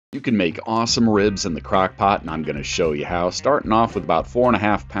You can make awesome ribs in the crock pot, and I'm going to show you how. Starting off with about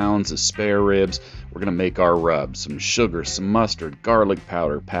 4.5 pounds of spare ribs, we're going to make our rub. Some sugar, some mustard, garlic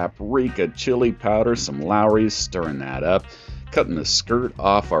powder, paprika, chili powder, some Lowry's, stirring that up. Cutting the skirt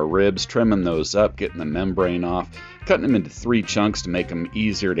off our ribs, trimming those up, getting the membrane off, cutting them into 3 chunks to make them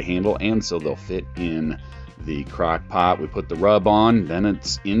easier to handle and so they'll fit in the crock pot. We put the rub on, then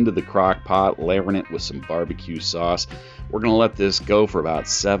it's into the crock pot, layering it with some barbecue sauce. We're going to let this go for about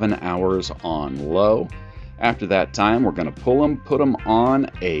 7 hours on low. After that time, we're going to pull them, put them on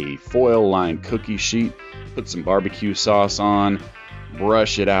a foil-lined cookie sheet, put some barbecue sauce on,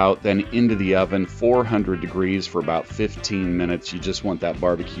 brush it out, then into the oven, 400 degrees for about 15 minutes. You just want that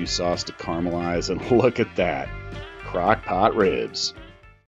barbecue sauce to caramelize, and look at that, crock pot ribs.